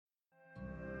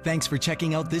Thanks for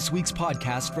checking out this week's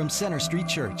podcast from Center Street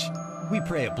Church. We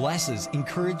pray it blesses,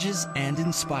 encourages, and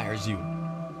inspires you.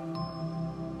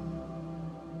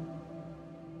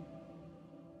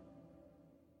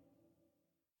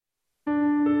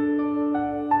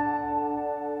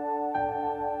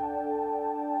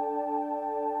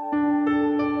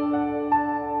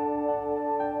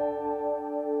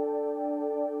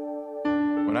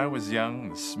 When I was young,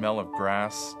 the smell of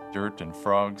grass, dirt, and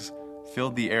frogs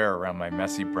filled the air around my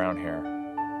messy brown hair.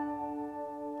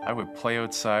 I would play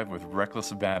outside with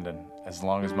reckless abandon as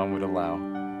long as Mom would allow,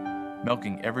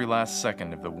 milking every last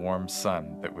second of the warm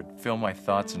sun that would fill my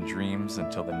thoughts and dreams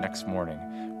until the next morning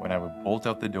when I would bolt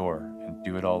out the door and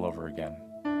do it all over again.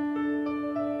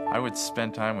 I would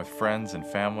spend time with friends and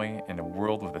family in a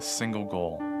world with a single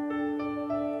goal.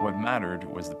 What mattered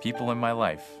was the people in my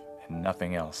life and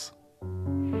nothing else.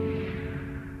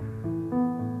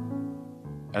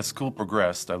 As school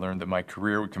progressed, I learned that my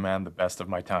career would command the best of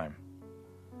my time.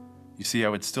 You see, I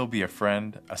would still be a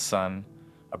friend, a son,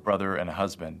 a brother, and a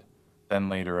husband, then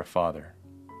later a father.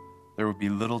 There would be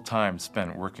little time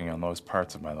spent working on those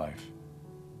parts of my life.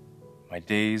 My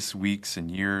days, weeks, and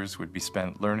years would be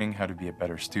spent learning how to be a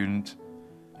better student,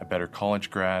 a better college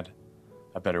grad,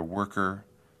 a better worker,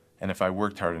 and if I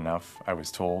worked hard enough, I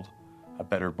was told, a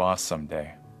better boss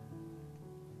someday.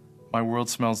 My world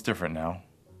smells different now.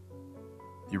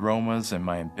 The aromas and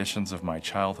my ambitions of my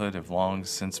childhood have long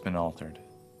since been altered.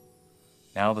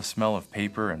 Now the smell of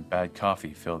paper and bad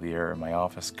coffee fill the air in my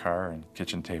office, car, and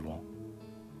kitchen table.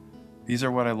 These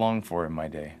are what I long for in my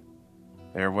day.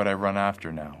 They are what I run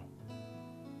after now.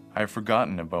 I have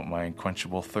forgotten about my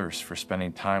unquenchable thirst for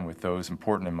spending time with those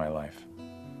important in my life.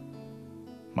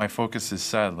 My focus is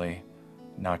sadly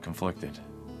not conflicted.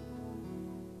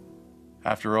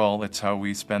 After all, it's how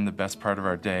we spend the best part of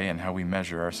our day and how we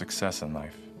measure our success in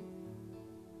life.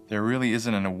 There really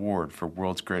isn't an award for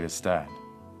world's greatest dad.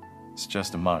 It's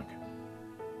just a mug.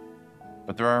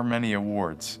 But there are many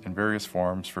awards in various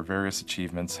forms for various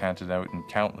achievements handed out in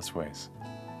countless ways.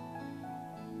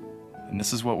 And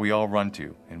this is what we all run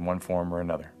to in one form or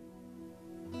another.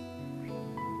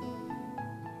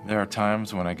 There are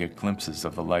times when I get glimpses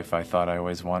of the life I thought I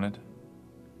always wanted.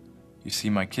 You see,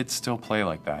 my kids still play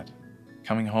like that.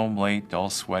 Coming home late,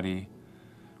 all sweaty,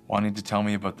 wanting to tell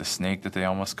me about the snake that they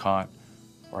almost caught,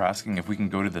 or asking if we can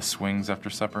go to the swings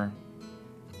after supper.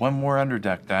 One more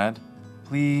underdeck, Dad,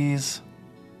 please.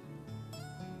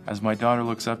 As my daughter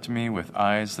looks up to me with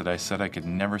eyes that I said I could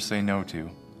never say no to,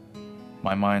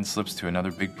 my mind slips to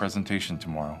another big presentation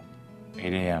tomorrow,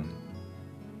 8 a.m.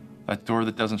 That door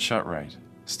that doesn't shut right,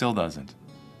 still doesn't,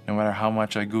 no matter how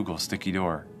much I Google sticky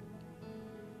door.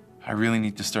 I really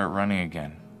need to start running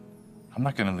again. I'm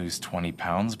not going to lose 20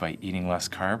 pounds by eating less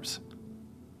carbs.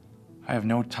 I have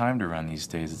no time to run these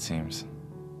days, it seems.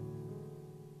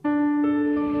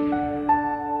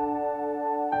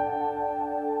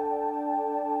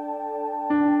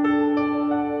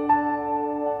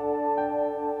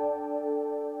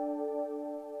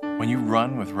 When you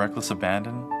run with reckless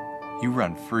abandon, you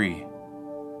run free.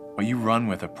 But you run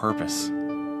with a purpose,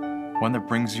 one that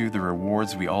brings you the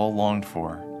rewards we all longed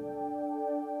for.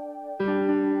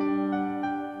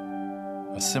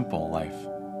 A simple life.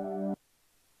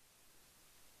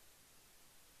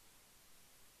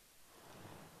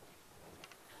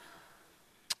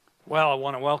 Well, I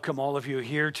want to welcome all of you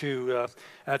here to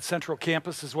at Central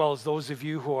Campus, as well as those of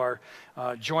you who are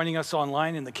joining us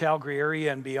online in the Calgary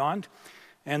area and beyond,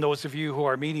 and those of you who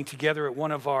are meeting together at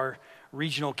one of our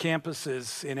regional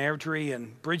campuses in Airdrie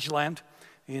and Bridgeland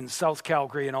in South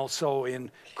Calgary, and also in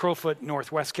Crowfoot,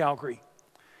 Northwest Calgary.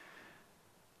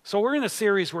 So we're in a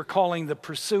series we're calling The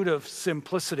Pursuit of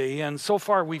Simplicity, and so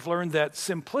far we've learned that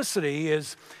simplicity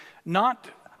is not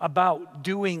about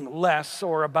doing less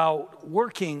or about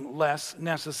working less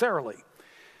necessarily.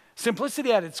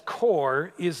 Simplicity at its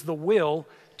core is the will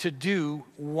to do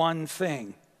one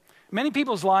thing. Many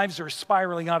people's lives are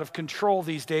spiraling out of control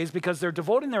these days because they're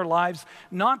devoting their lives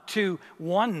not to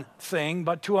one thing,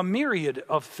 but to a myriad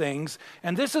of things.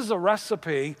 And this is a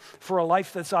recipe for a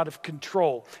life that's out of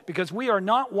control, because we are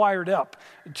not wired up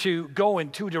to go in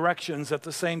two directions at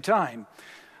the same time,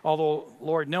 although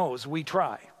Lord knows we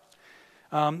try.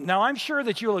 Now, I'm sure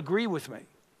that you'll agree with me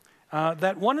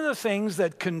that one of the things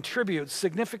that contributes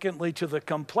significantly to the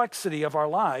complexity of our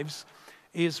lives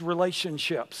is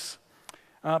relationships.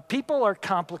 People are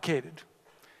complicated,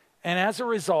 and as a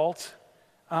result,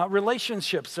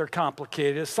 relationships are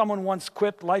complicated. As someone once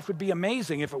quipped, life would be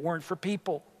amazing if it weren't for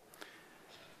people.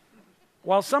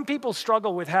 While some people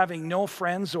struggle with having no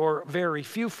friends or very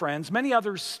few friends, many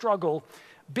others struggle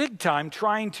big time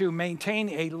trying to maintain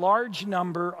a large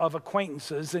number of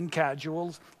acquaintances and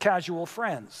casual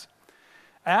friends.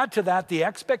 Add to that the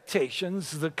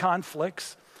expectations, the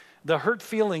conflicts, the hurt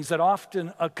feelings that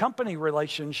often accompany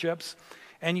relationships,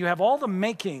 and you have all the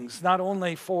makings not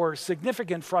only for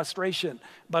significant frustration,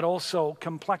 but also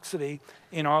complexity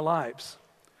in our lives.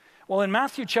 Well, in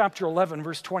Matthew chapter 11,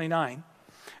 verse 29,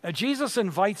 Jesus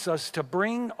invites us to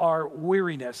bring our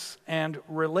weariness and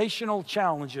relational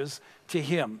challenges to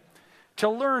Him, to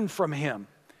learn from Him.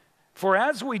 For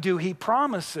as we do, He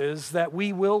promises that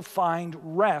we will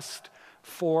find rest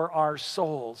for our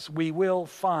souls. We will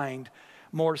find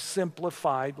more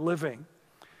simplified living.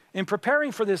 In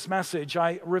preparing for this message,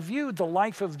 I reviewed the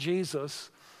life of Jesus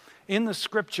in the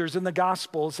scriptures, in the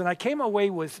Gospels, and I came away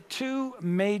with two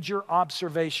major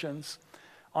observations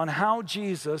on how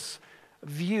Jesus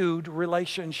viewed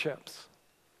relationships.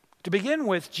 To begin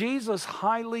with, Jesus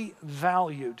highly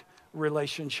valued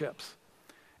relationships.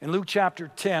 In Luke chapter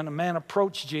 10, a man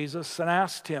approached Jesus and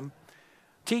asked him,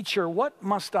 "Teacher, what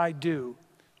must I do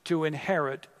to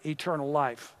inherit eternal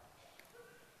life?"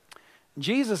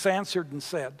 Jesus answered and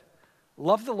said,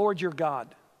 "Love the Lord your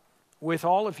God with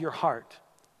all of your heart,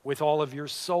 with all of your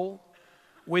soul,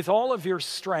 with all of your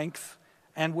strength,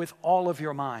 and with all of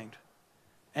your mind.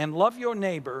 And love your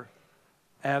neighbor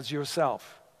as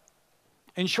yourself."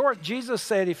 In short, Jesus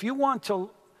said, if you want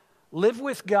to live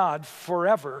with God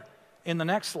forever in the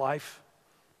next life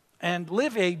and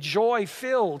live a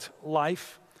joy-filled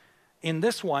life in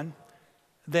this one,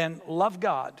 then love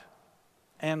God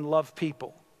and love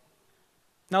people.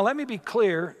 Now, let me be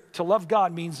clear, to love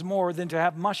God means more than to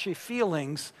have mushy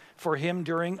feelings for Him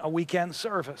during a weekend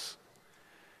service.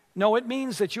 No, it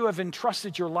means that you have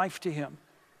entrusted your life to Him.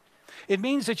 It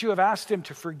means that you have asked Him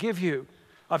to forgive you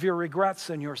of your regrets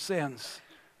and your sins,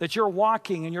 that you're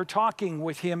walking and you're talking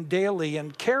with Him daily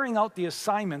and carrying out the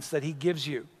assignments that He gives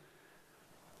you.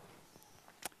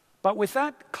 But with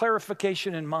that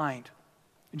clarification in mind,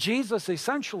 Jesus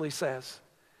essentially says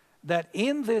that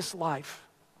in this life,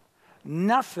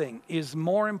 nothing is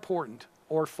more important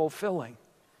or fulfilling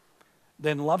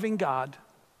than loving God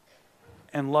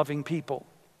and loving people.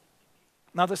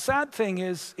 Now, the sad thing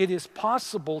is, it is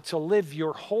possible to live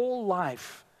your whole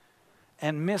life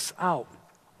and miss out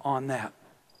on that.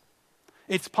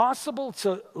 It's possible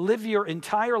to live your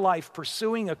entire life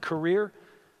pursuing a career,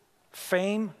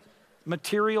 fame,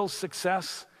 material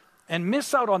success, and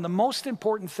miss out on the most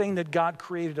important thing that God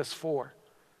created us for,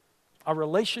 a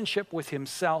relationship with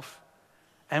Himself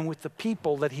and with the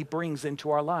people that He brings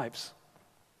into our lives.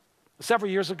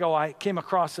 Several years ago, I came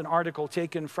across an article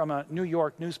taken from a New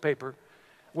York newspaper,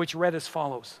 which read as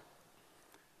follows: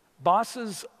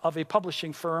 bosses of a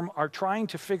publishing firm are trying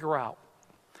to figure out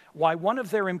why one of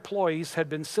their employees had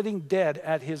been sitting dead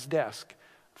at his desk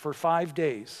for 5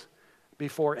 days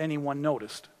before anyone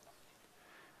noticed.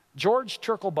 George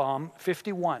Turkelbaum,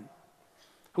 51,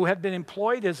 who had been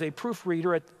employed as a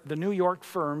proofreader at the New York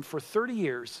firm for 30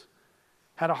 years,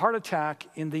 had a heart attack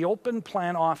in the open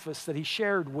plan office that he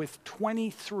shared with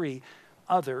 23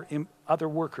 other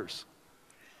workers.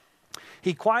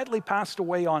 He quietly passed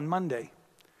away on Monday,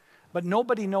 but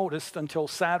nobody noticed until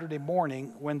Saturday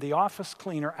morning when the office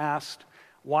cleaner asked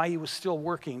why he was still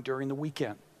working during the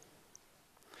weekend.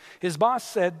 His boss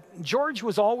said George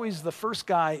was always the first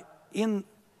guy in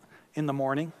the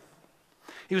morning.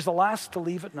 He was the last to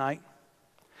leave at night.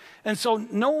 And so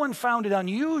no one found it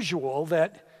unusual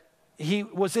that he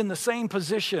was in the same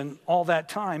position all that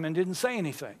time and didn't say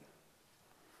anything.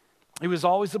 He was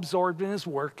always absorbed in his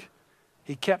work.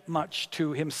 He kept much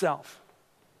to himself.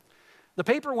 The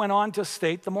paper went on to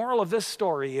state the moral of this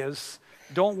story is,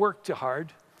 don't work too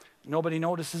hard. Nobody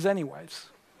notices anyways.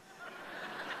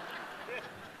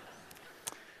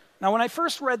 Now, when I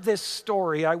first read this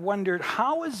story, I wondered,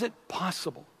 how is it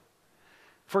possible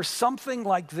for something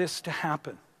like this to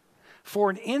happen?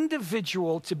 For an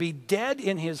individual to be dead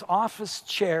in his office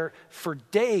chair for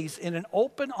days in an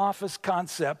open office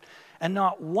concept and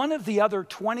not one of the other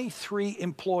 23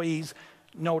 employees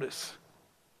notice.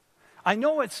 I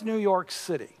know it's New York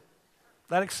City.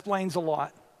 That explains a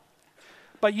lot.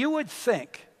 But you would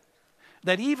think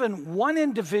that even one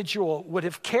individual would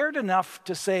have cared enough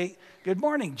to say, "Good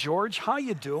morning, George, how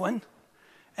you doing?"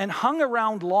 and hung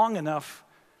around long enough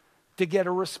to get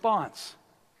a response.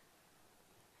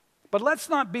 But let's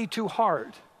not be too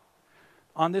hard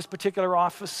on this particular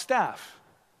office staff.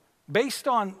 Based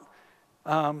on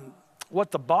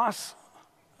what the boss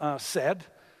said,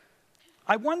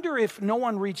 I wonder if no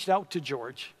one reached out to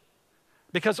George,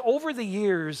 because over the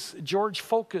years, George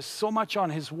focused so much on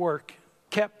his work,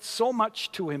 kept so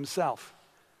much to himself,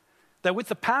 that with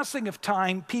the passing of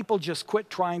time, people just quit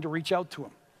trying to reach out to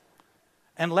him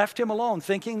and left him alone,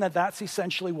 thinking that that's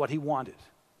essentially what he wanted.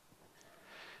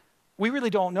 We really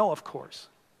don't know, of course.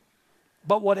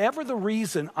 But whatever the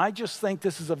reason, I just think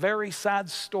this is a very sad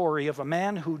story of a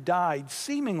man who died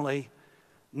seemingly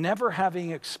never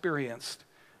having experienced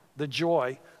the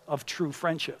joy of true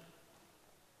friendship.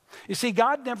 You see,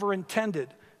 God never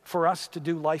intended for us to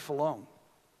do life alone.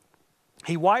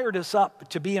 He wired us up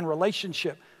to be in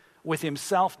relationship with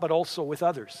himself, but also with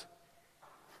others.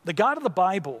 The God of the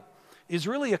Bible is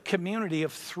really a community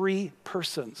of three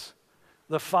persons: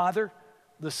 the Father,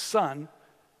 the Son,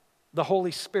 the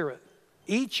Holy Spirit,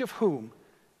 each of whom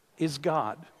is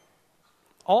God.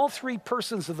 All three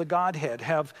persons of the Godhead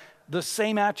have the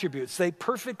same attributes. They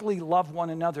perfectly love one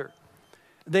another.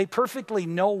 They perfectly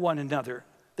know one another.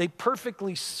 They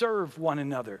perfectly serve one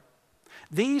another.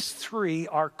 These three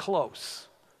are close.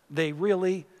 They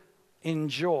really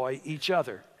enjoy each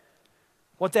other.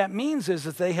 What that means is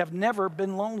that they have never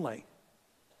been lonely.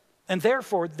 And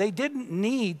therefore, they didn't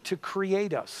need to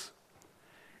create us.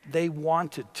 They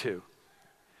wanted to.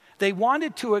 They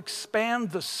wanted to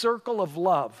expand the circle of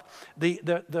love,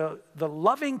 the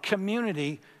loving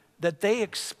community that they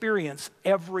experience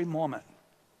every moment.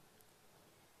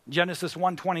 Genesis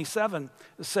 1:27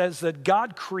 says that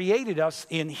God created us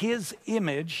in his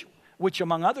image, which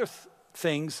among other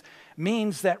things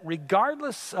means that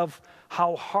regardless of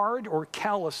how hard or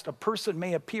calloused a person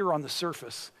may appear on the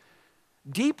surface,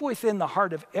 deep within the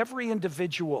heart of every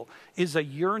individual is a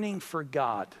yearning for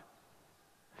God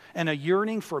and a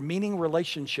yearning for meaning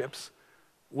relationships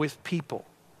with people.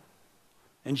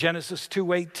 In Genesis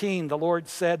 2:18, the Lord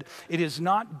said, "It is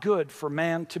not good for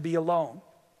man to be alone."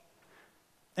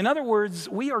 In other words,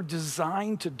 we are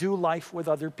designed to do life with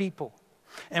other people.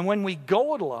 And when we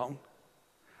go it alone,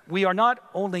 we are not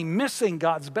only missing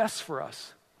God's best for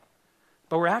us,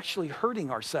 but we're actually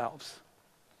hurting ourselves.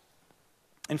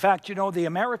 In fact, you know, the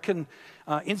American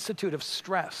Institute of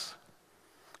Stress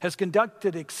has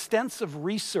conducted extensive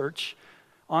research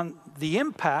on the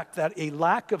impact that a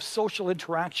lack of social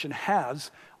interaction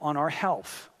has on our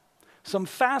health. Some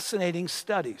fascinating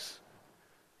studies.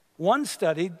 One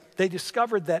study, they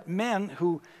discovered that men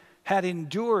who had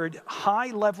endured high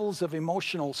levels of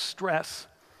emotional stress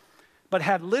but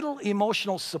had little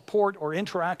emotional support or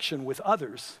interaction with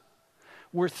others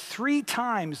were 3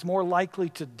 times more likely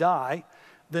to die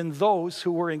than those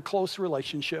who were in close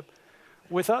relationship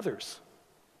with others.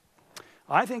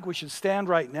 I think we should stand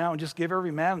right now and just give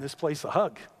every man in this place a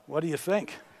hug. What do you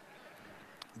think?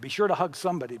 Be sure to hug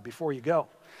somebody before you go.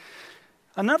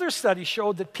 Another study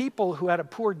showed that people who had a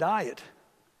poor diet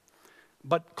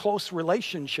but close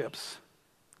relationships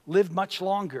lived much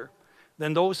longer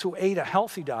than those who ate a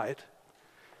healthy diet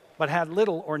but had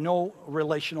little or no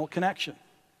relational connection.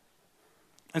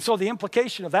 And so the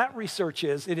implication of that research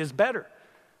is it is better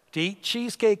to eat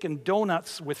cheesecake and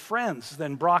donuts with friends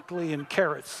than broccoli and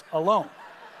carrots alone.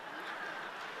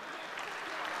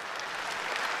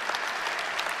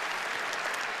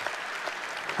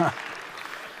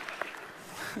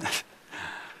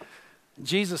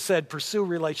 Jesus said, pursue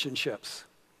relationships,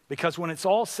 because when it's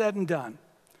all said and done,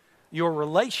 your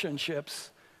relationships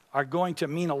are going to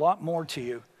mean a lot more to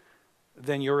you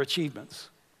than your achievements.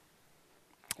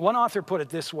 One author put it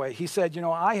this way. He said, you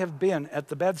know, I have been at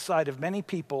the bedside of many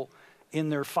people in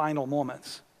their final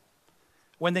moments,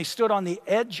 when they stood on the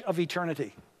edge of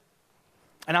eternity.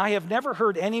 And I have never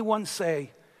heard anyone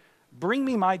say, bring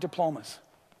me my diplomas.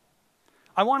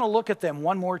 I want to look at them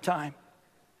one more time.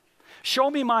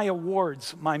 Show me my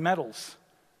awards, my medals,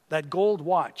 that gold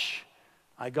watch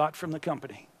I got from the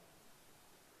company.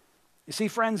 You see,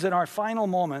 friends, in our final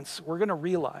moments, we're going to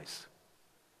realize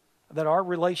that our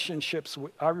relationship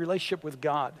with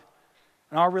God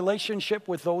and our relationship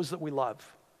with those that we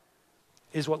love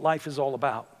is what life is all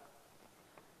about.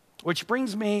 Which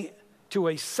brings me to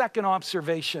a second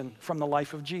observation from the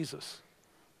life of Jesus.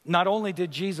 Not only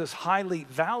did Jesus highly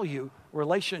value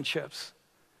relationships,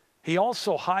 he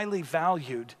also highly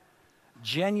valued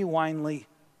genuinely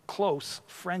close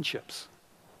friendships.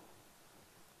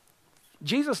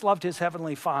 Jesus loved his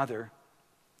heavenly Father,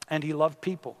 and he loved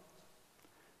people.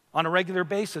 On a regular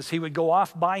basis, he would go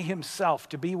off by himself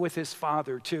to be with his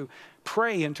Father, to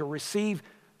pray and to receive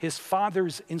his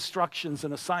Father's instructions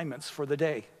and assignments for the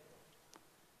day.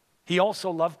 He also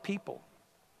loved people.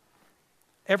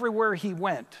 Everywhere he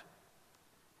went,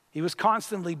 he was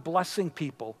constantly blessing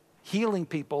people, healing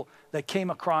people that came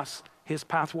across his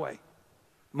pathway.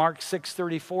 Mark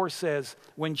 6:34 says,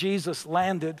 when Jesus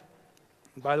landed,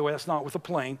 and by the way, that's not with a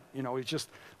plane, you know, he just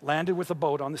landed with a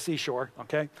boat on the seashore,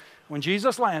 okay? When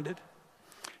Jesus landed,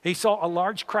 he saw a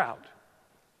large crowd,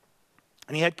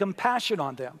 And he had compassion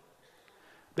on them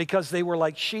because they were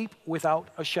like sheep without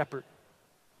a shepherd.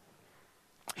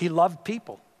 He loved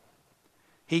people.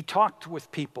 He talked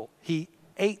with people. He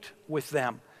ate with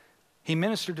them. He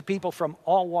ministered to people from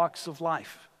all walks of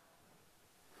life.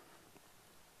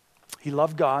 He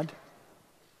loved God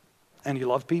and he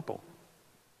loved people.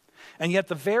 And yet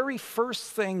the very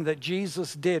first thing that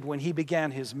Jesus did when he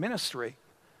began his ministry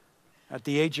at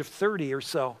the age of 30 or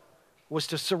so was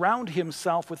to surround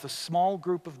himself with a small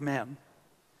group of men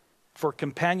for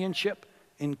companionship,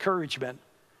 encouragement,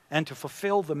 and to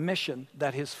fulfill the mission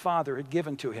that his Father had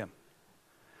given to him.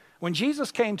 When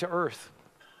Jesus came to earth,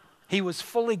 he was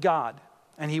fully God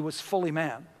and he was fully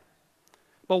man.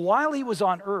 But while he was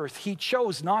on earth, he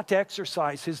chose not to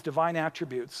exercise his divine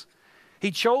attributes.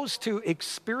 He chose to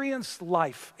experience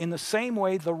life in the same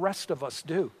way the rest of us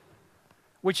do,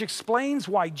 which explains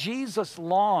why Jesus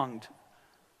longed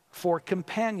for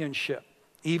companionship,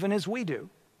 even as we do.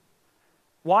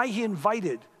 Why he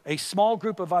invited a small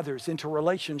group of others into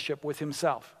relationship with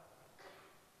himself.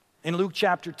 In Luke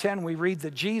chapter 10, we read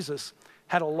that Jesus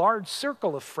had a large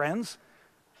circle of friends,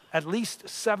 at least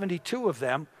 72 of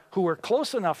them, who were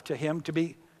close enough to him to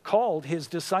be called his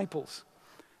disciples.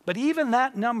 But even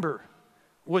that number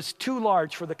was too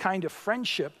large for the kind of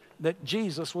friendship that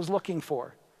Jesus was looking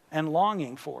for and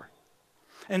longing for.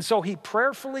 And so he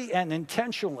prayerfully and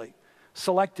intentionally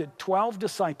selected 12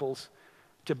 disciples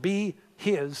to be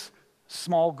his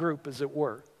small group, as it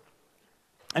were.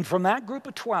 And from that group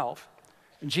of 12,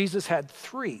 Jesus had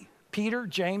 3, Peter,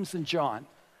 James, and John,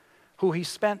 who he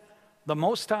spent the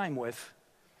most time with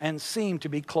and seemed to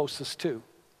be closest to.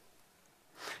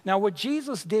 Now, what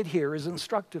Jesus did here is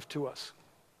instructive to us.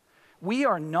 We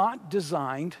are not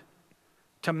designed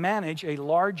to manage a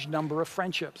large number of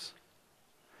friendships.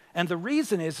 And the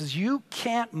reason is you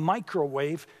can't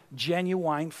microwave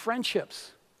genuine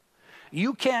friendships.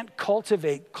 You can't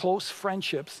cultivate close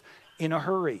friendships in a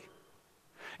hurry.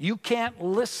 You can't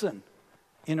listen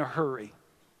in a hurry.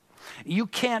 You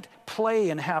can't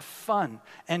play and have fun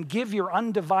and give your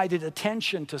undivided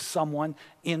attention to someone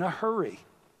in a hurry.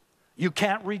 You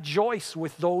can't rejoice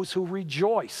with those who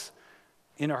rejoice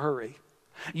in a hurry.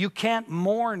 You can't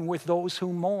mourn with those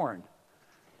who mourn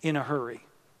in a hurry.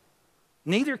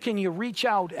 Neither can you reach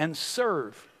out and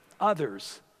serve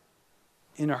others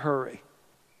in a hurry.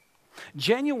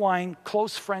 Genuine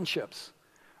close friendships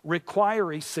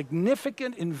require a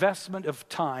significant investment of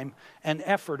time and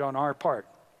effort on our part.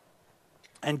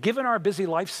 And given our busy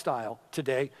lifestyle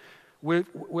today,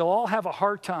 we'll all have a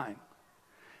hard time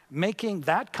making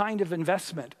that kind of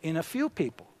investment in a few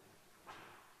people,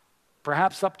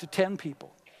 perhaps up to 10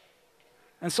 people.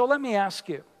 And so let me ask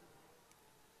you,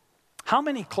 how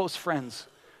many close friends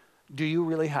do you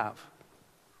really have?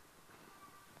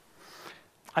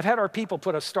 I've had our people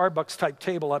put a Starbucks type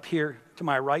table up here to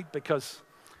my right because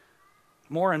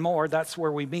more and more that's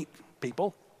where we meet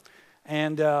people,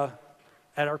 and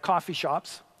at our coffee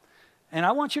shops. And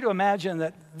I want you to imagine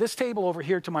that this table over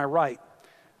here to my right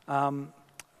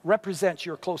represents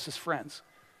your closest friends.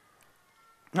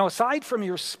 Now, aside from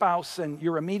your spouse and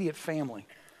your immediate family,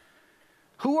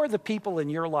 who are the people in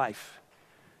your life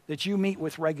that you meet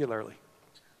with regularly?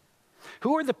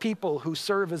 Who are the people who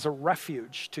serve as a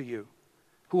refuge to you,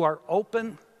 who are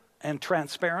open and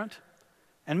transparent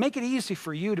and make it easy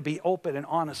for you to be open and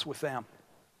honest with them?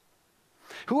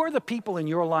 Who are the people in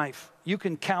your life you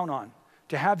can count on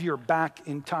to have your back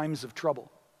in times of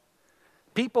trouble?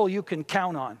 People you can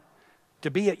count on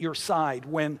to be at your side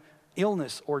when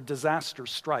illness or disaster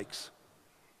strikes.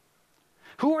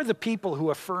 Who are the people who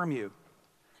affirm you,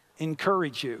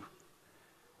 encourage you,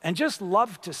 and just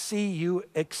love to see you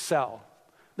excel?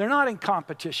 They're not in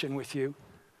competition with you.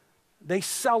 They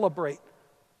celebrate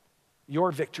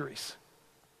your victories.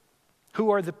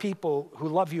 Who are the people who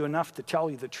love you enough to tell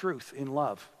you the truth in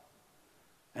love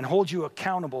and hold you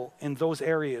accountable in those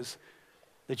areas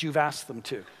that you've asked them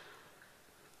to?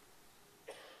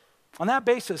 On that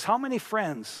basis, how many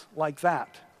friends like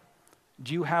that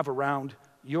do you have around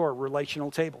your relational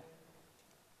table?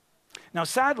 Now,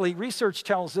 sadly, research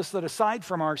tells us that aside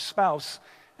from our spouse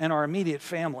and our immediate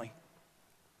family,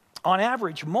 on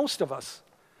average, most of us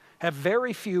have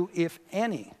very few, if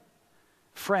any,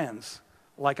 friends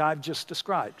like I've just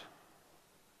described.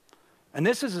 And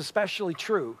this is especially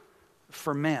true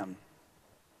for men.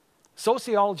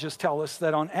 Sociologists tell us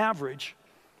that on average,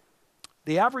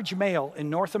 the average male in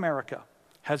North America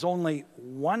has only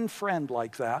one friend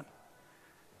like that,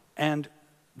 and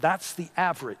that's the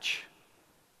average,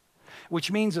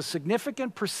 which means a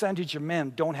significant percentage of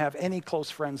men don't have any close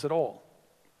friends at all.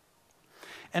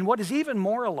 And what is even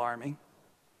more alarming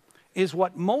is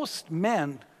what most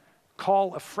men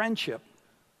call a friendship,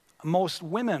 most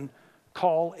women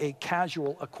call a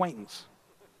casual acquaintance.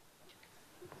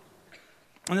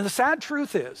 And the sad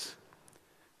truth is,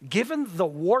 given the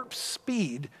warp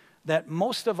speed that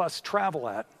most of us travel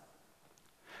at,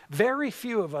 very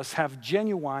few of us have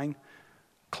genuine,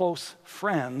 close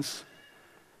friends,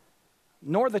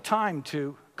 nor the time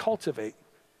to cultivate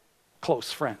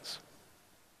close friends.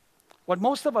 What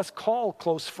most of us call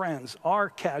close friends are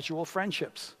casual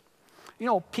friendships. You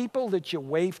know, people that you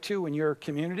wave to in your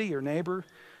community, your neighbor,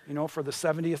 you know, for the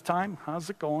 70th time,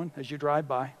 how's it going, as you drive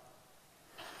by?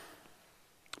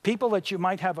 People that you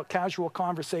might have a casual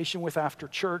conversation with after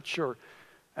church or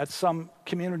at some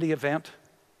community event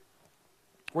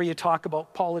where you talk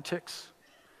about politics,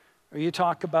 or you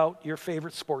talk about your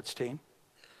favorite sports team,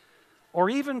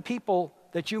 or even people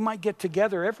that you might get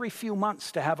together every few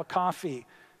months to have a coffee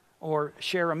or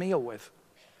share a meal with.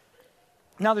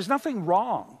 Now, there's nothing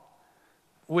wrong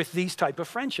with these type of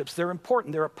friendships. They're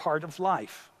important. They're a part of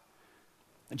life.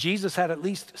 And Jesus had at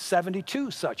least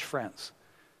 72 such friends,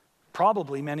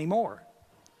 probably many more.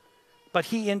 But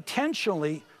he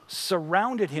intentionally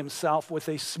surrounded himself with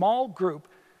a small group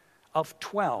of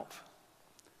 12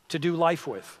 to do life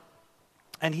with.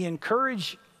 And he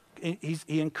encourages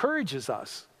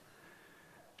us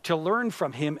to learn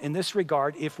from him in this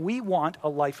regard if we want a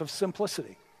life of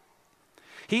simplicity.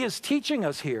 He is teaching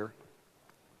us here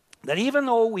that even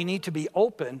though we need to be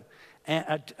open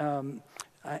and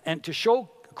to show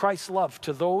Christ's love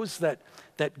to those that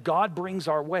God brings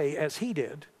our way as he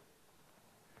did,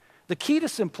 the key to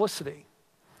simplicity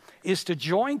is to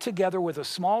join together with a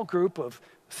small group of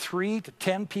 3 to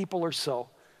 10 people or so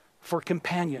for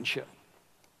companionship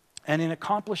and in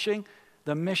accomplishing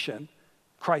the mission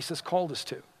Christ has called us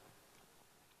to.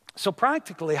 So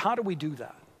practically, how do we do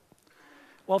that?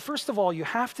 Well, first of all, you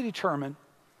have to determine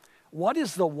what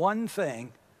is the one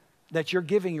thing that you're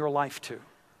giving your life to.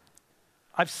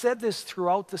 I've said this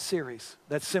throughout the series,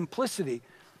 that simplicity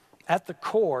at the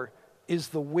core is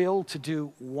the will to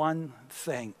do one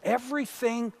thing.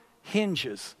 Everything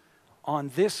hinges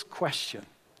on this question.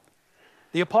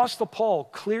 The Apostle Paul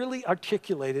clearly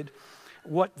articulated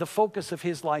what the focus of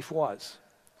his life was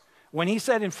when he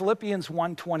said in Philippians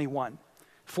 1:21,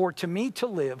 "For to me to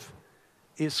live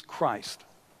is Christ."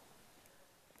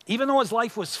 Even though his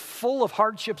life was full of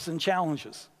hardships and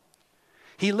challenges,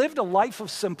 he lived a life of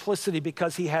simplicity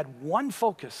because he had one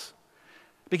focus,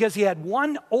 because he had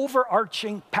one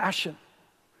overarching passion,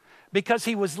 because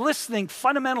he was listening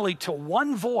fundamentally to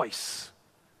one voice,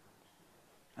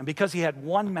 and because he had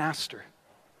one master,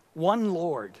 one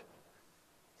Lord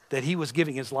that he was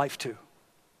giving his life to.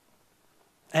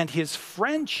 And his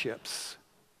friendships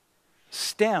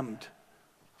stemmed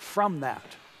from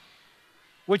that.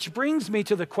 Which brings me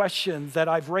to the question that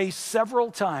I've raised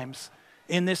several times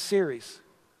in this series.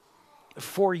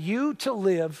 For you to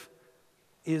live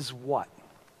is what?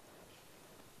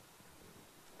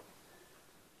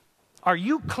 Are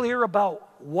you clear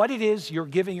about what it is you're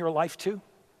giving your life to?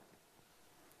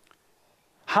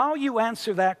 How you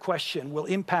answer that question will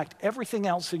impact everything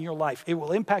else in your life. It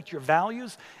will impact your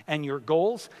values and your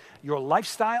goals, your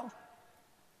lifestyle.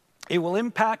 It will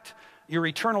impact your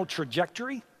eternal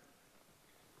trajectory.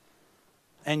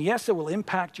 And yes, it will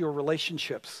impact your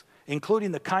relationships,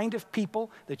 including the kind of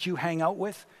people that you hang out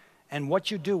with and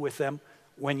what you do with them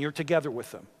when you're together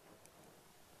with them.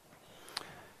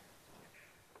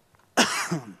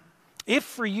 If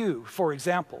for you, for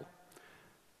example,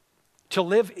 to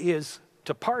live is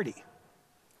to party,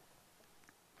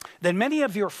 then many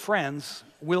of your friends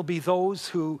will be those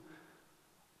who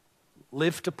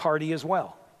live to party as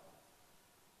well.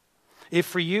 If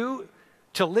for you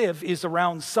to live is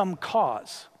around some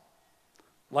cause,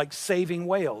 like saving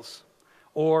whales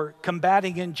or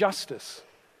combating injustice,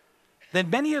 then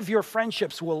many of your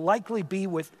friendships will likely be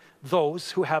with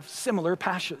those who have similar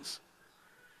passions.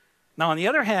 Now, on the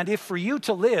other hand, if for you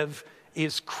to live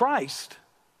is Christ,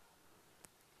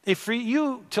 if for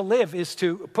you to live is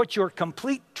to put your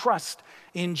complete trust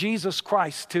in Jesus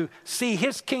Christ, to see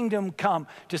his kingdom come,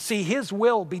 to see his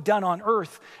will be done on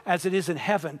earth as it is in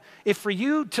heaven, if for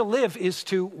you to live is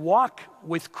to walk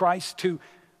with Christ, to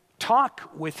talk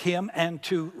with him and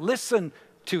to listen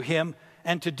to him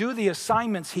and to do the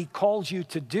assignments he calls you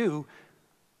to do,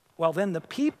 well, then the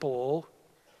people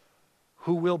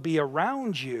who will be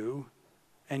around you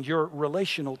and your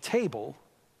relational table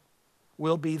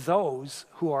will be those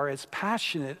who are as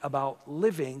passionate about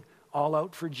living all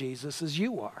out for Jesus as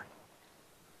you are.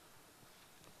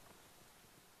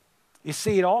 You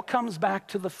see, it all comes back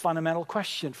to the fundamental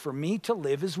question, for me to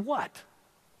live is what?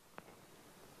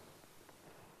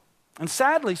 And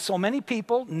sadly, so many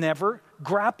people never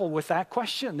grapple with that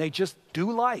question. They just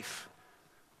do life.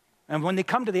 And when they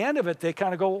come to the end of it, they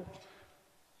kind of go,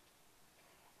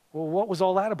 well, what was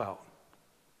all that about?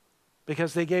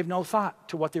 Because they gave no thought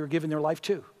to what they were giving their life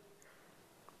to.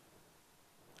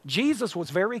 Jesus was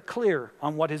very clear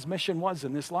on what his mission was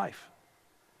in this life.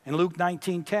 In Luke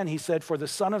 19:10, he said, "For the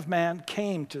Son of Man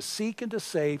came to seek and to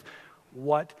save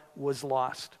what was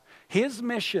lost." His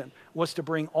mission was to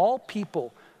bring all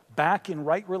people back in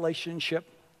right relationship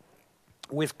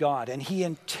with God. And he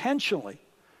intentionally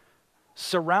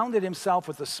surrounded himself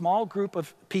with a small group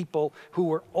of people who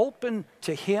were open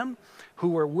to him, who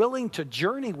were willing to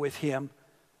journey with him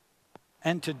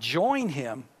and to join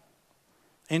him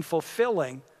in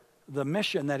fulfilling the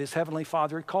mission that his heavenly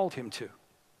Father had called him to.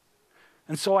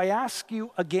 And so I ask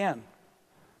you again,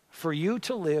 for you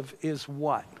to live is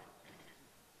what?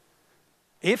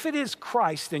 If it is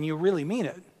Christ and you really mean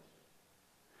it,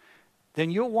 then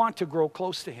you'll want to grow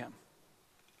close to him.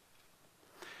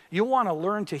 You'll want to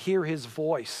learn to hear his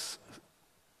voice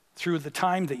through the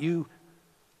time that you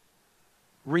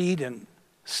read and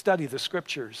study the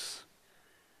scriptures.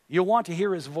 You'll want to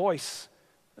hear his voice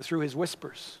through his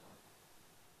whispers.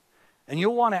 And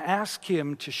you'll want to ask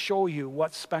him to show you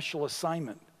what special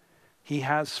assignment he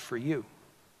has for you.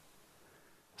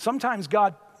 Sometimes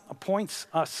God appoints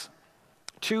us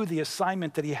to the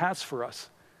assignment that he has for us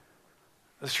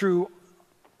through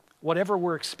whatever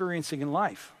we're experiencing in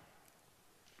life,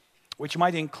 which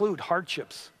might include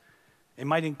hardships. It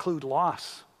might include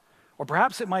loss. Or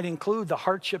perhaps it might include the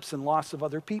hardships and loss of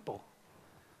other people.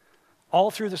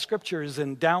 All through the scriptures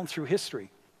and down through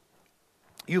history,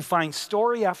 you find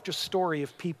story after story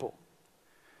of people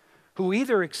who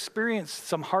either experienced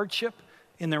some hardship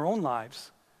in their own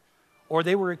lives or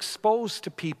they were exposed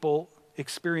to people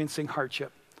experiencing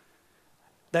hardship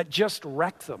that just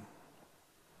wrecked them.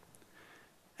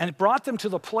 And it brought them to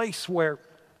the place where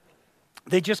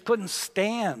they just couldn't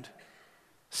stand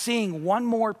seeing one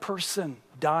more person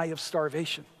die of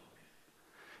starvation.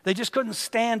 They just couldn't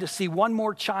stand to see one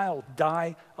more child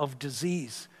die of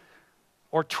disease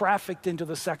or trafficked into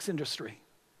the sex industry.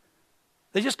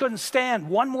 They just couldn't stand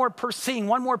seeing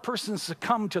one more person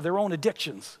succumb to their own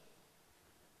addictions.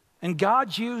 And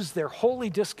God used their holy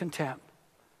discontent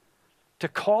to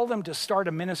call them to start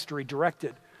a ministry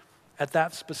directed at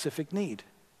that specific need.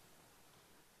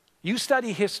 You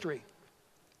study history,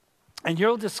 and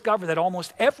you'll discover that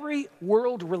almost every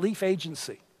world relief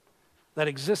agency that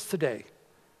exists today,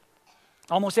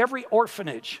 almost every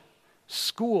orphanage,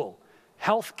 school,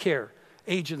 healthcare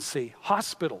agency,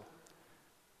 hospital,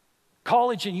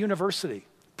 college and university,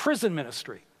 prison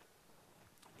ministry,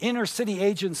 inner city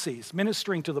agencies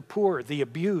ministering to the poor, the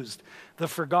abused, the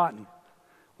forgotten,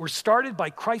 were started by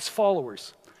Christ's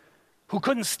followers who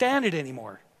couldn't stand it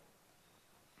anymore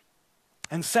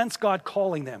and sense God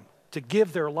calling them to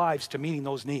give their lives to meeting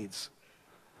those needs.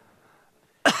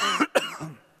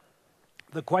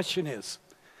 The question is,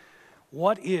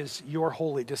 what is your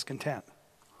holy discontent?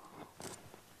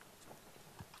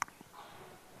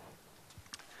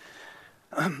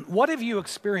 What have you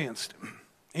experienced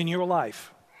in your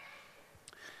life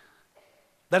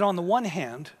that on the one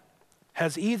hand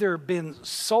has either been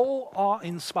so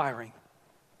awe-inspiring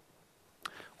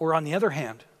or on the other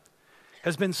hand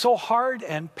has been so hard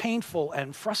and painful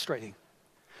and frustrating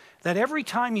that every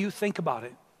time you think about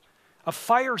it, a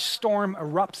firestorm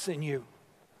erupts in you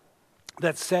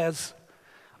that says,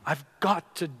 I've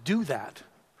got to do that,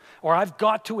 or I've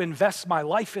got to invest my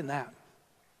life in that.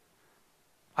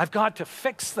 I've got to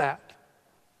fix that,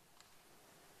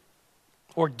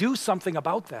 or do something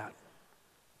about that.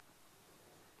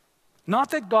 Not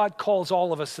that God calls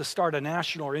all of us to start a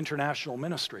national or international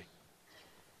ministry.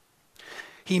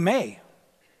 He may.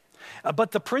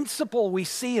 But the principle we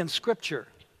see in Scripture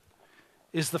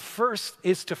is to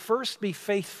first be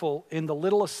faithful in the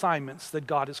little assignments that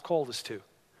God has called us to,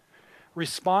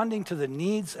 responding to the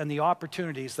needs and the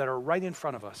opportunities that are right in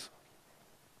front of us.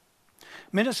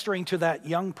 Ministering to that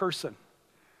young person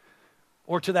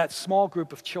or to that small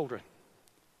group of children,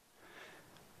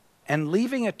 and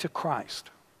leaving it to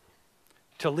Christ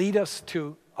to lead us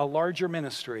to a larger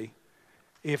ministry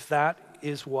if that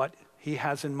is what he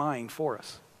has in mind for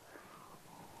us.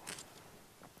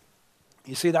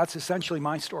 You see, that's essentially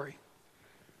my story.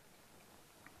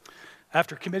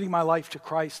 After committing my life to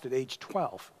Christ at age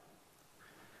 12,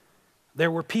 there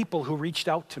were people who reached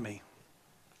out to me,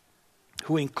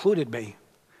 who included me,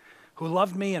 who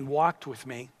loved me and walked with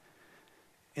me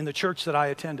in the church that I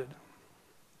attended.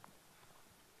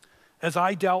 As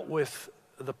I dealt with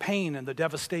the pain and the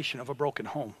devastation of a broken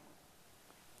home.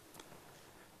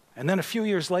 And then a few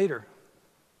years later,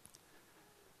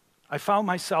 I found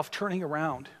myself turning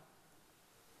around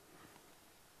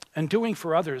and doing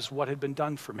for others what had been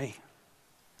done for me.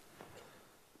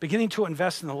 Beginning to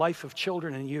invest in the life of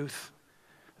children and youth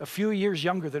a few years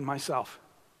younger than myself.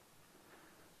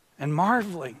 And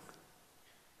marveling,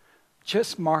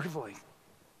 just marveling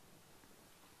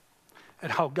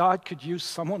at how God could use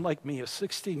someone like me, a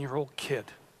 16-year-old kid,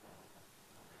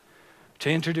 to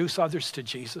introduce others to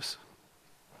Jesus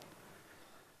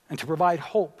and to provide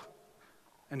hope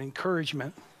and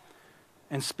encouragement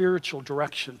and spiritual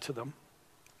direction to them.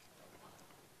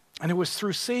 And it was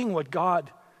through seeing what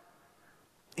God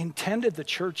intended the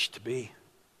church to be,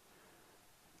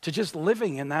 to just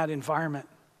living in that environment,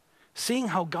 seeing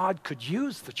how God could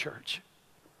use the church,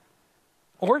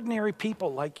 ordinary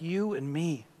people like you and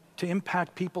me, to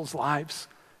impact people's lives,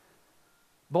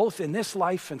 both in this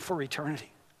life and for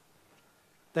eternity,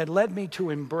 that led me to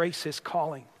embrace his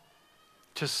calling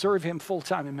to serve him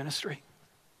full-time in ministry.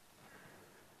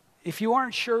 If you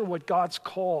aren't sure what God's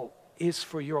call is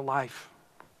for your life,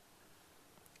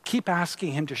 keep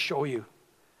asking him to show you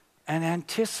and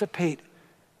anticipate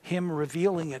him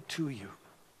revealing it to you,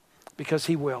 because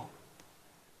he will.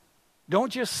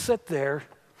 Don't just sit there,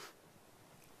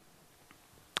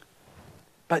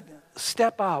 but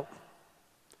step out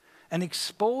and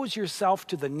expose yourself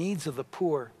to the needs of the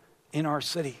poor in our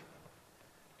city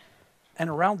and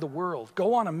around the world.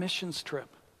 Go on a missions trip.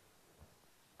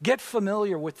 Get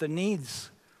familiar with the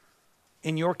needs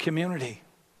in your community.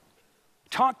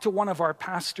 Talk to one of our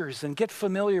pastors and get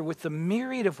familiar with the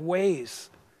myriad of ways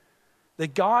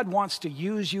that God wants to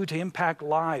use you to impact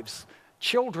lives,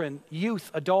 children,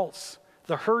 youth, adults,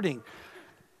 the hurting,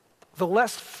 the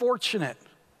less fortunate,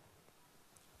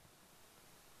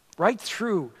 right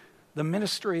through the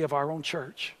ministry of our own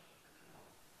church.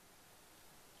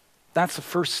 That's the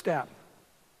first step.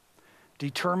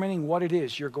 Determining what it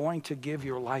is you're going to give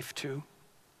your life to.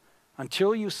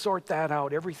 Until you sort that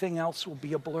out, everything else will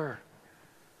be a blur.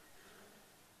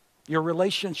 Your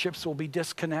relationships will be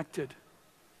disconnected.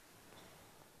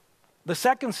 The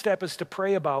second step is to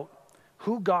pray about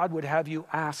who God would have you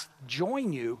ask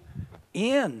join you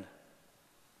in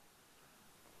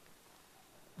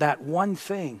that one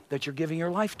thing that you're giving your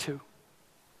life to.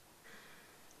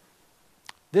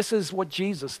 This is what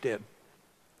Jesus did.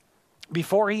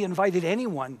 Before he invited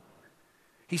anyone,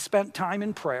 he spent time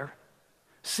in prayer,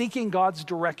 seeking God's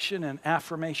direction and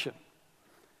affirmation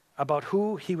about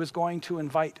who he was going to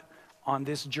invite on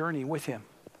this journey with him.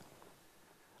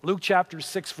 Luke chapter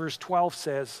 6, verse 12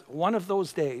 says, one of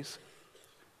those days,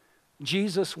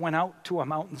 Jesus went out to a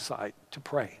mountainside to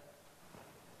pray.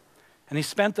 And he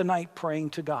spent the night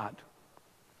praying to God.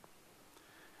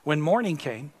 When morning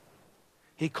came,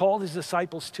 he called his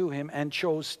disciples to him and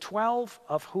chose 12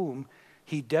 of whom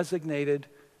he designated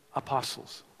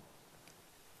apostles.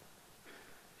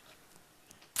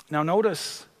 Now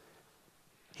notice,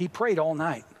 he prayed all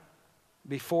night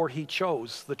before he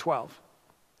chose the 12.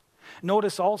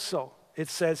 Notice also, it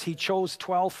says he chose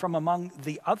 12 from among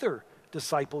the other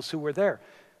disciples who were there.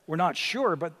 We're not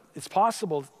sure, but it's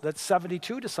possible that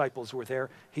 72 disciples were there.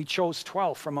 He chose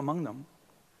 12 from among them.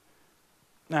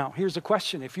 Now, here's a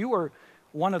question. If you were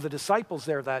one of the disciples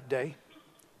there that day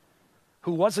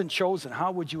who wasn't chosen,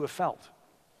 how would you have felt?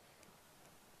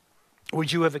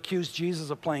 Would you have accused Jesus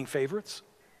of playing favorites?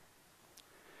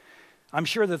 I'm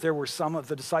sure that there were some of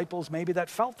the disciples maybe that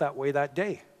felt that way that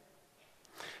day.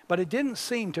 But it didn't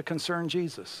seem to concern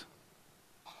Jesus.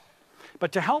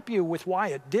 But to help you with why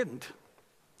it didn't,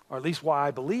 or at least why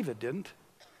I believe it didn't,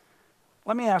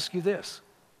 let me ask you this.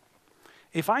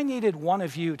 If I needed one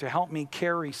of you to help me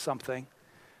carry something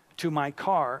to my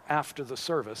car after the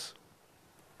service,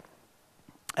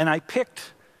 and I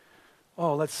picked,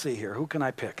 let's see here, who can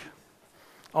I pick?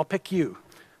 I'll pick you.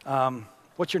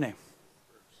 What's your name?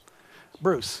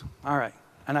 Bruce. All right.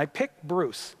 And I picked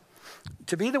Bruce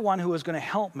to be the one who was going to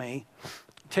help me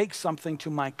take something to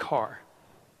my car.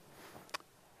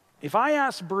 If I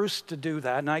asked Bruce to do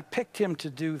that, and I picked him to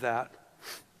do that,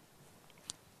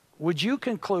 would you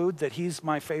conclude that he's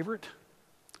my favorite?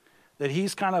 That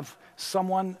he's kind of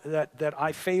someone that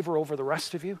I favor over the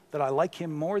rest of you? That I like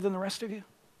him more than the rest of you?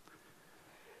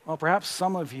 Well, perhaps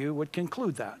some of you would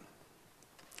conclude that.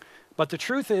 But the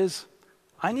truth is,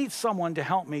 I need someone to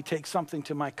help me take something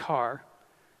to my car,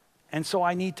 and so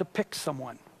I need to pick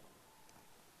someone.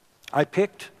 I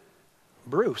picked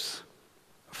Bruce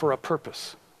for a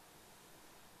purpose.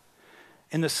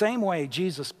 In the same way,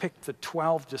 Jesus picked the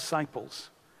 12 disciples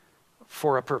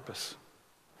for a purpose.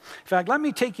 In fact, let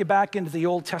me take you back into the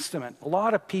Old Testament. A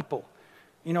lot of people,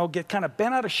 get kind of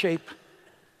bent out of shape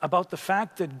about the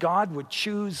fact that God would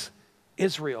choose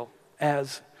Israel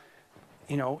as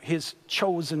his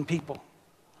chosen people.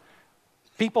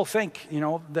 People think,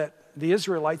 that the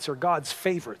Israelites are God's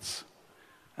favorites.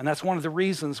 And that's one of the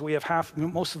reasons we have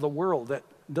most of the world that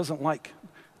doesn't like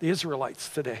the Israelites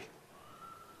today.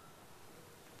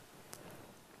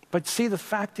 But see, the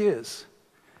fact is,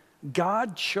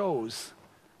 God chose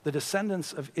the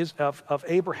descendants of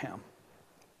Abraham,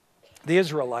 the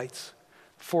Israelites,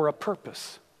 for a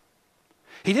purpose.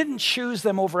 He didn't choose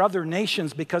them over other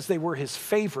nations because they were his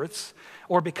favorites,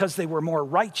 or because they were more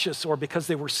righteous, or because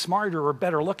they were smarter or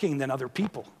better looking than other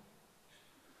people.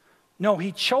 No,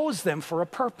 he chose them for a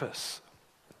purpose.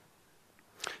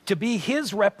 To be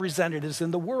his representatives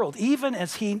in the world, even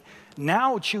as he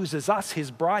now chooses us,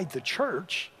 his bride, the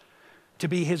church, to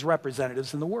be his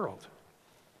representatives in the world.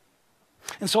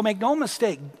 And so make no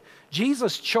mistake,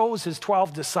 Jesus chose his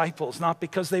 12 disciples not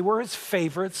because they were his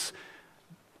favorites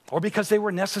or because they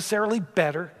were necessarily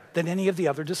better than any of the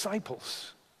other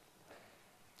disciples.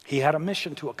 He had a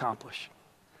mission to accomplish.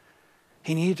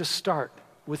 He needed to start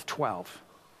with 12.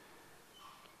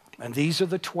 And these are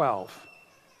the 12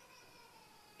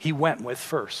 he went with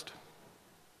first.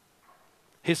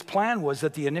 His plan was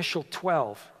that the initial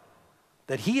 12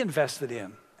 that he invested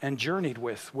in and journeyed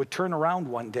with would turn around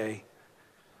one day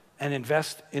and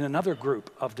invest in another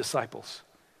group of disciples,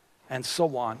 and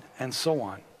so on,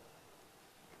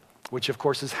 which of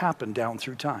course has happened down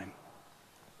through time.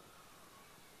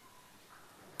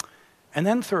 And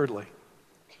then thirdly,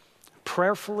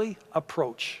 prayerfully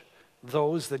approach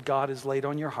those that God has laid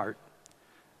on your heart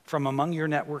from among your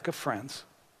network of friends.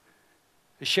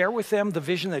 Share with them the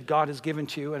vision that God has given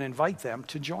to you and invite them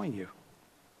to join you.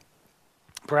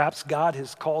 Perhaps God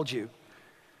has called you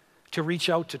to reach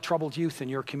out to troubled youth in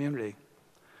your community,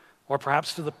 or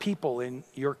perhaps to the people in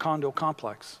your condo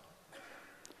complex.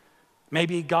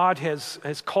 Maybe God has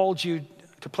called you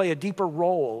to play a deeper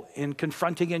role in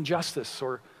confronting injustice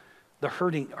or the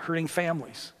hurting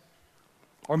families.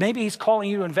 Or maybe he's calling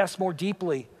you to invest more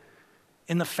deeply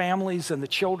in the families and the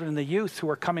children and the youth who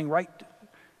are coming right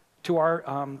to our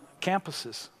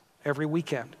campuses every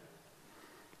weekend.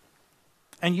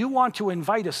 And you want to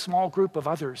invite a small group of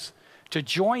others to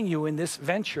join you in this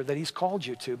venture that he's called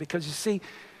you to. Because you see,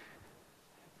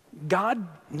 God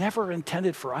never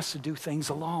intended for us to do things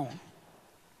alone.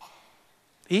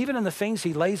 Even in the things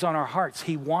he lays on our hearts,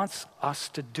 he wants us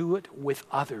to do it with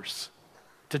others,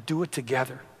 to do it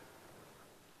together.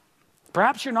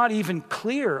 Perhaps you're not even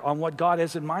clear on what God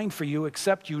has in mind for you,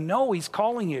 except you know he's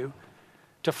calling you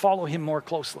to follow him more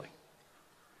closely.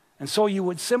 And so you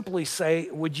would simply say,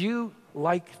 would you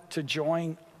like to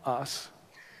join us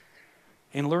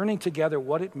in learning together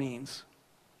what it means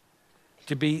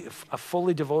to be a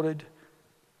fully devoted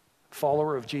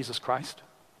follower of Jesus Christ?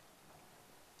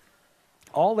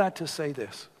 All that to say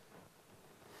this.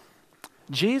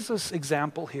 Jesus'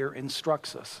 example here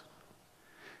instructs us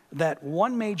that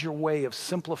one major way of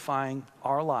simplifying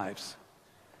our lives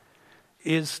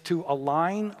is to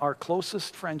align our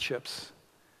closest friendships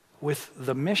with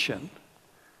the mission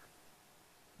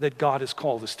that God has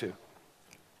called us to.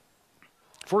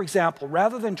 For example,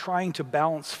 rather than trying to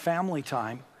balance family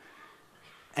time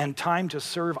and time to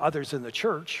serve others in the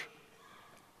church,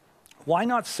 why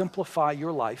not simplify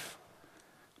your life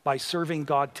by serving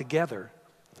God together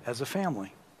as a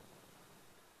family?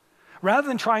 Rather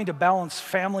than trying to balance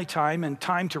family time and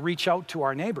time to reach out to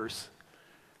our neighbors,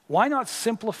 why not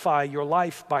simplify your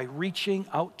life by reaching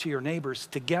out to your neighbors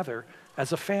together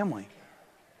as a family?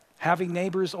 Having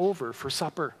neighbors over for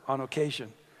supper on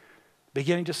occasion,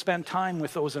 beginning to spend time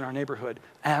with those in our neighborhood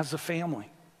as a family.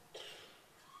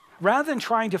 Rather than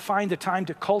trying to find the time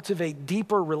to cultivate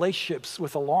deeper relationships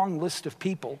with a long list of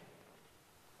people,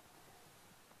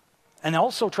 and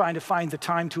also trying to find the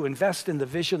time to invest in the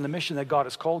vision, the mission that God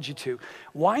has called you to,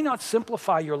 why not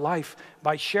simplify your life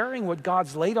by sharing what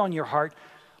God's laid on your heart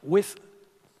with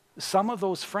some of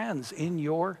those friends in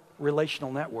your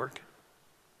relational network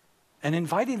and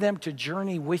inviting them to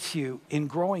journey with you in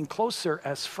growing closer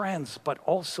as friends, but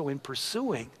also in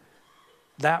pursuing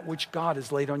that which God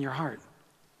has laid on your heart?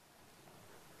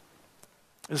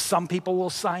 Some people will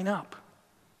sign up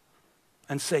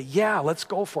and say, yeah, let's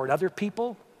go for it. Other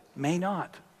people may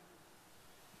not.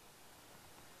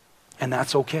 And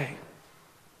that's okay.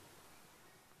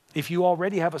 If you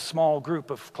already have a small group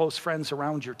of close friends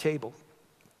around your table,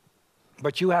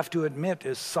 but you have to admit,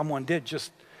 as someone did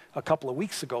just a couple of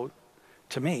weeks ago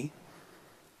to me,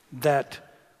 that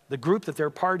the group that they're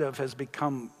part of has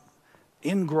become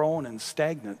ingrown and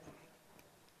stagnant,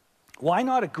 why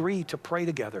not agree to pray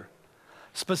together,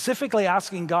 specifically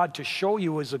asking God to show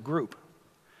you as a group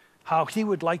how he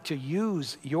would like to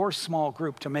use your small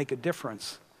group to make a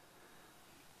difference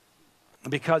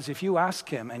Because if you ask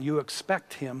him and you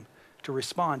expect him to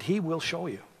respond, he will show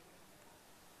you.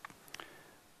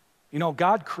 You know,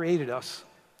 God created us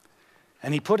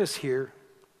and he put us here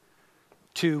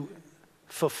to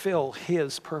fulfill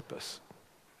his purpose.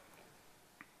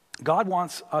 God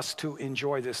wants us to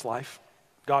enjoy this life.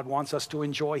 God wants us to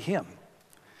enjoy him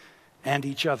and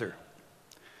each other.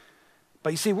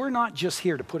 But you see, we're not just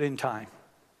here to put in time.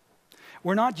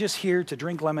 We're not just here to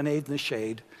drink lemonade in the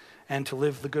shade and to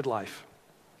live the good life.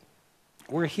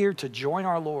 We're here to join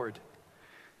our Lord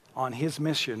on his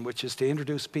mission, which is to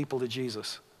introduce people to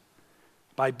Jesus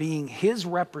by being his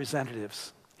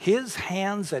representatives, his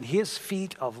hands and his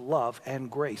feet of love and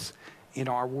grace in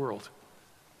our world.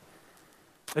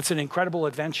 It's an incredible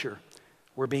adventure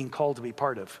we're being called to be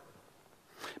part of.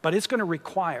 But it's going to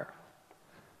require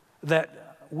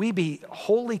that we be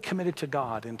wholly committed to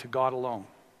God and to God alone.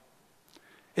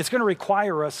 It's going to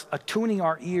require us attuning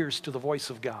our ears to the voice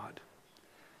of God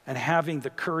and having the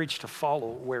courage to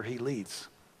follow where he leads.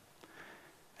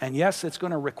 And yes, it's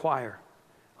going to require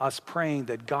us praying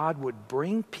that God would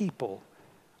bring people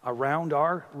around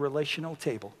our relational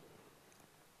table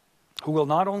who will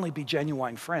not only be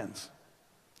genuine friends,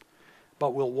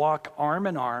 but will walk arm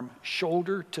in arm,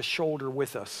 shoulder to shoulder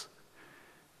with us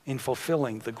in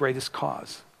fulfilling the greatest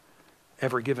cause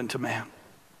ever given to man.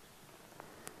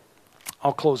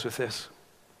 I'll close with this.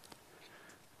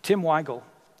 Tim Weigel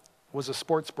was a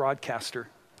sports broadcaster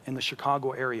in the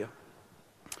Chicago area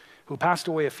who passed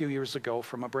away a few years ago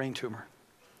from a brain tumor.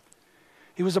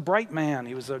 He was a bright man.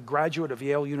 He was a graduate of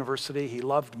Yale University. He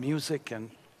loved music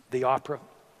and the opera.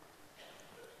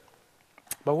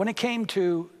 But when it came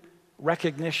to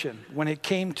recognition, when it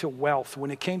came to wealth,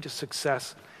 when it came to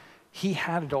success, he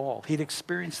had it all. He'd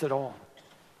experienced it all.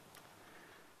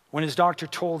 When his doctor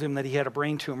told him that he had a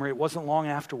brain tumor, it wasn't long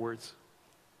afterwards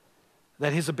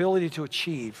that his ability to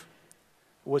achieve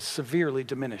was severely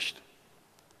diminished.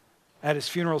 At his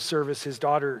funeral service, his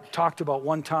daughter talked about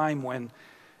one time when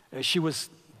she was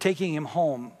taking him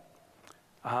home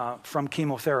from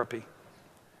chemotherapy.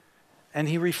 And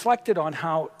he reflected on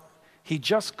how he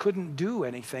just couldn't do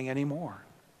anything anymore.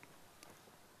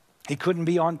 He couldn't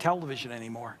be on television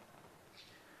anymore.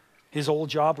 His old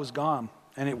job was gone,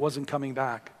 and it wasn't coming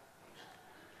back.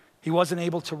 He wasn't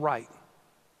able to write.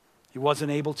 He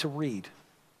wasn't able to read.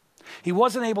 He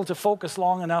wasn't able to focus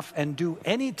long enough and do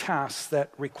any tasks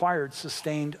that required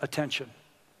sustained attention.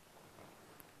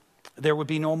 There would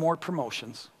be no more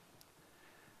promotions.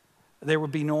 There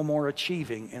would be no more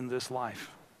achieving in this life.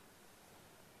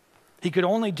 He could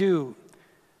only do,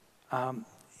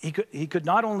 he could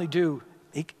not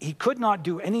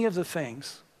do any of the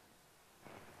things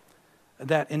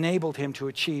that enabled him to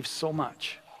achieve so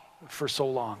much for so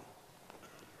long.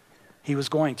 He was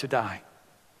going to die.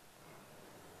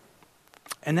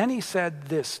 And then he said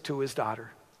this to his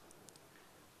daughter,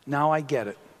 "Now I get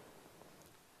it.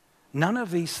 None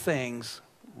of these things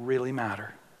really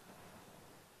matter.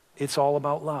 It's all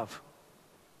about love.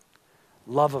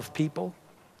 Love of people,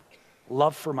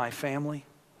 love for my family,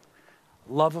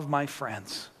 love of my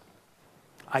friends.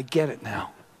 I get it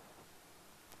now."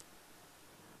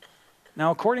 Now,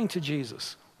 according to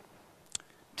Jesus,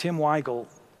 Tim Weigel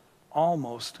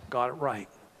almost got it right.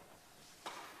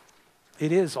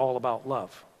 It is all about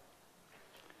love.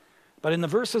 But in the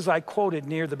verses I quoted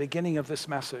near the beginning of this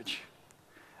message,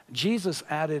 Jesus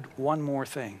added one more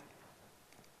thing.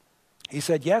 He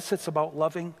said, yes, it's about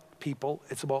loving people.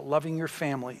 It's about loving your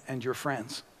family and your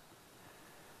friends.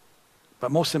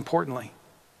 But most importantly,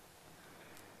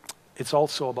 it's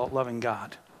also about loving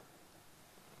God.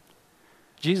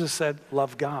 Jesus said,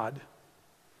 love God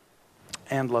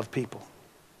and love people.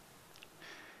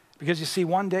 Because you see,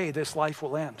 one day this life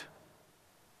will end.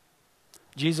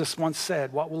 Jesus once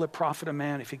said, what will it profit a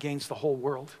man if he gains the whole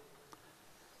world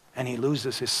and he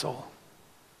loses his soul?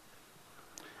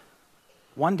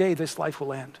 One day this life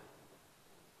will end.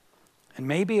 And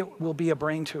maybe it will be a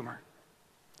brain tumor.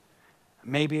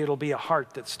 Maybe it'll be a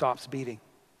heart that stops beating.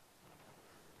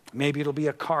 Maybe it'll be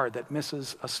a car that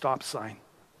misses a stop sign.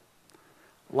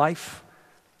 Life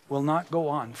will not go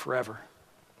on forever.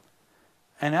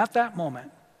 And at that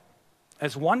moment,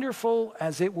 as wonderful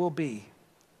as it will be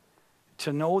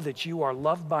to know that you are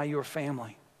loved by your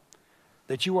family,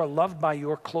 that you are loved by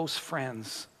your close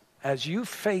friends, as you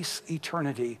face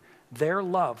eternity, their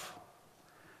love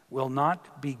will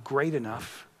not be great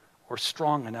enough or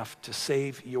strong enough to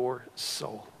save your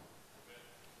soul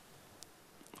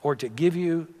or to give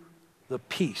you the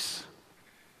peace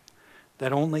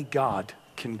that only God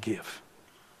can give.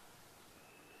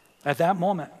 At that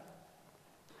moment,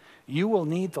 you will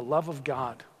need the love of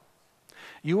God.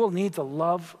 You will need the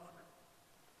love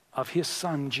of his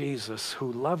son Jesus,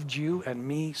 who loved you and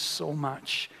me so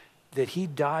much that he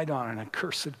died on an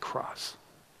accursed cross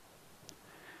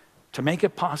to make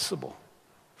it possible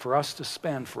for us to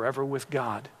spend forever with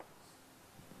God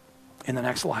in the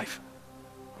next life.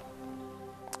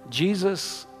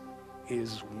 Jesus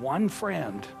is one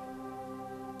friend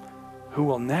who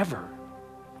will never,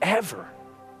 ever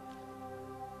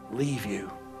leave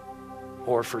you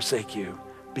or forsake you,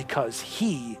 because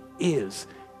he is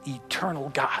eternal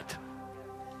God.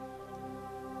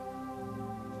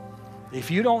 If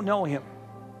you don't know him,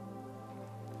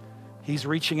 he's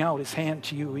reaching out his hand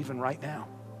to you even right now.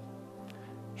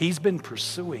 He's been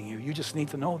pursuing you. You just need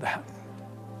to know that.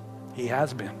 He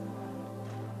has been.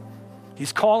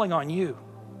 He's calling on you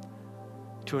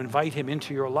to invite him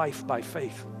into your life by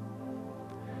faith.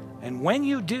 And when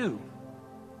you do,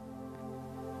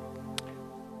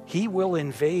 he will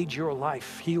invade your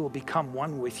life. He will become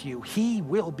one with you. He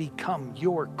will become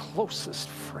your closest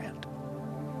friend.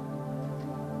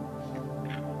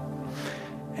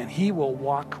 And he will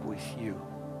walk with you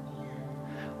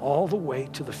all the way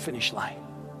to the finish line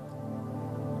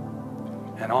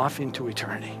and off into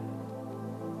eternity.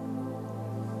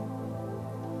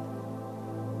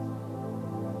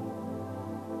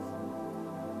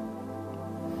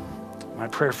 My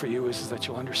prayer for you is that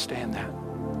you'll understand that.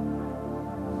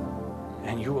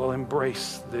 And you will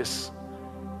embrace this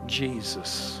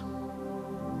Jesus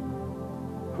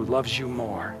who loves you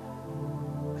more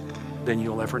than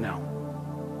you'll ever know.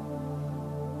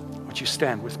 Would you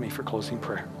stand with me for closing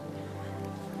prayer?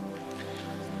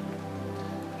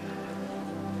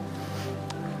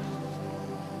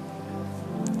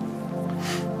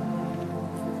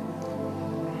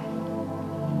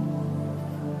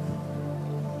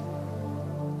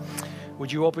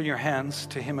 Would you open your hands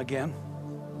to him again?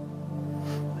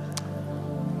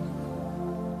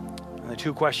 And the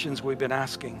two questions we've been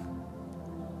asking,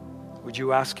 would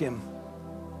you ask him,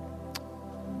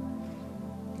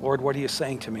 Lord, what are you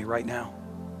saying to me right now?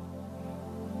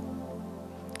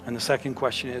 And the second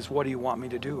question is, what do you want me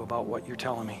to do about what you're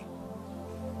telling me?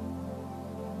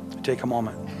 Take a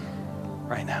moment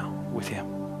right now with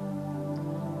him.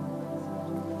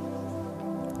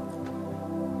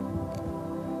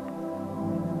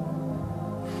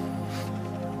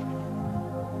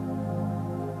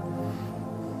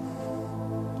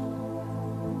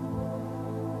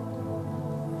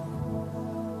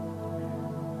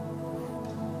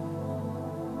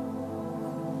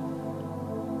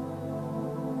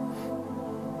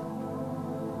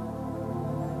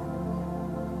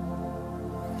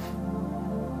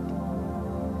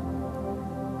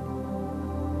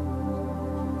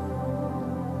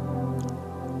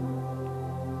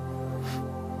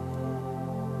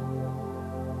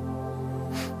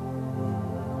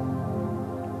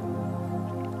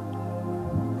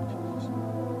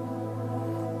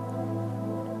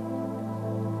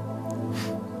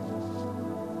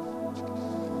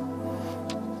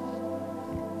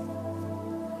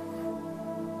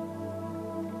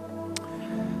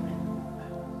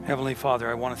 Heavenly Father,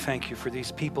 I want to thank you for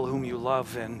these people whom you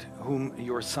love and whom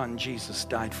your son Jesus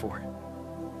died for.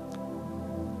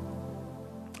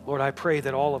 Lord, I pray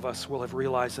that all of us will have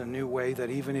realized in a new way that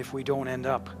even if we don't end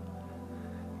up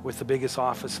with the biggest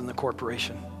office in the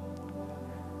corporation,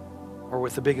 or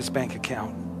with the biggest bank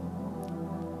account,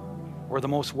 or the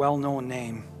most well-known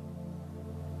name,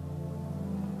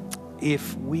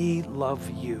 if we love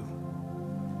you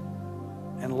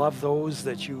and love those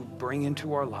that you bring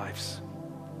into our lives,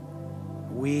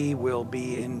 we will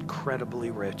be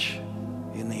incredibly rich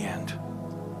in the end.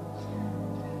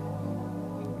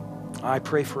 I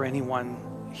pray for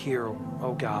anyone here,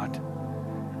 oh God,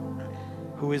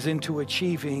 who is into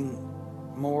achieving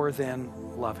more than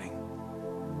loving.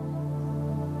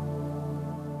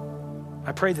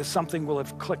 I pray that something will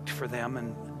have clicked for them,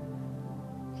 and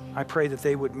I pray that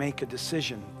they would make a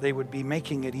decision. They would be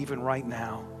making it even right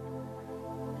now.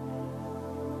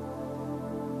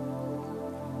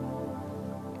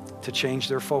 To change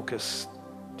their focus,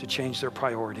 to change their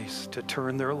priorities, to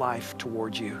turn their life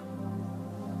towards you.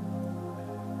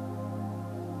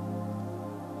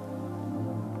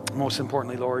 Most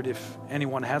importantly, Lord, if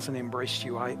anyone hasn't embraced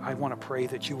you, I want to pray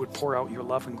that you would pour out your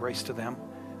love and grace to them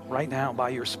right now by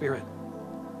your Spirit.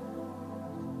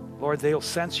 Lord, they'll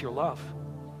sense your love.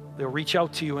 They'll reach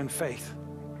out to you in faith.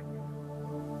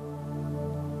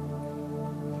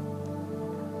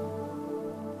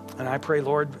 And I pray,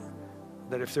 Lord,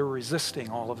 that if they're resisting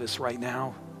all of this right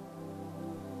now,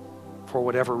 for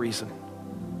whatever reason,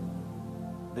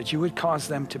 that you would cause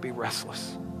them to be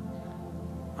restless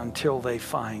until they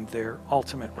find their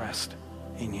ultimate rest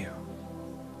in you.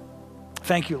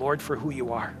 Thank you, Lord, for who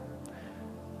you are.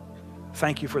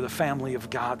 Thank you for the family of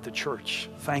God, the church.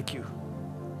 Thank you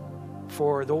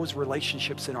for those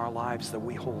relationships in our lives that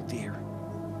we hold dear.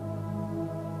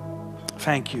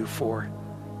 Thank you for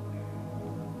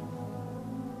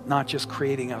not just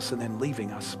creating us and then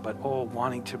leaving us, but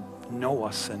wanting to know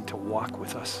us and to walk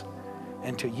with us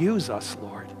and to use us,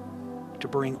 Lord, to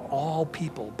bring all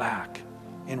people back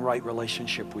in right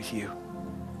relationship with you.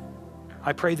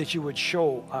 I pray that you would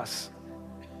show us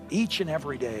each and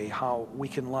every day how we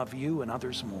can love you and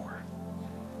others more.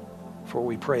 For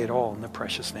we pray it all in the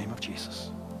precious name of Jesus.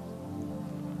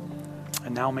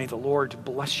 And now may the Lord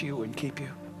bless you and keep you.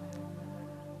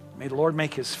 May the Lord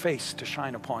make his face to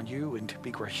shine upon you and to be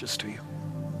gracious to you.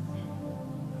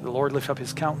 The Lord lift up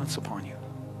his countenance upon you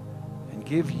and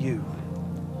give you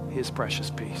his precious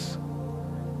peace.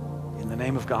 In the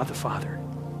name of God the Father,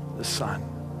 the Son,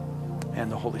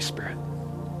 and the Holy Spirit.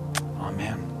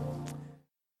 Amen.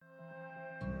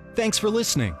 Thanks for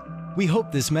listening. We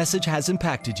hope this message has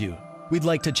impacted you. We'd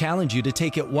like to challenge you to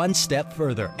take it one step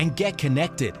further and get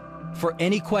connected. For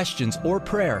any questions or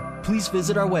prayer, please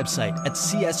visit our website at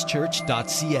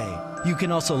cschurch.ca. You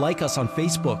can also like us on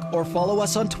Facebook or follow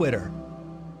us on Twitter.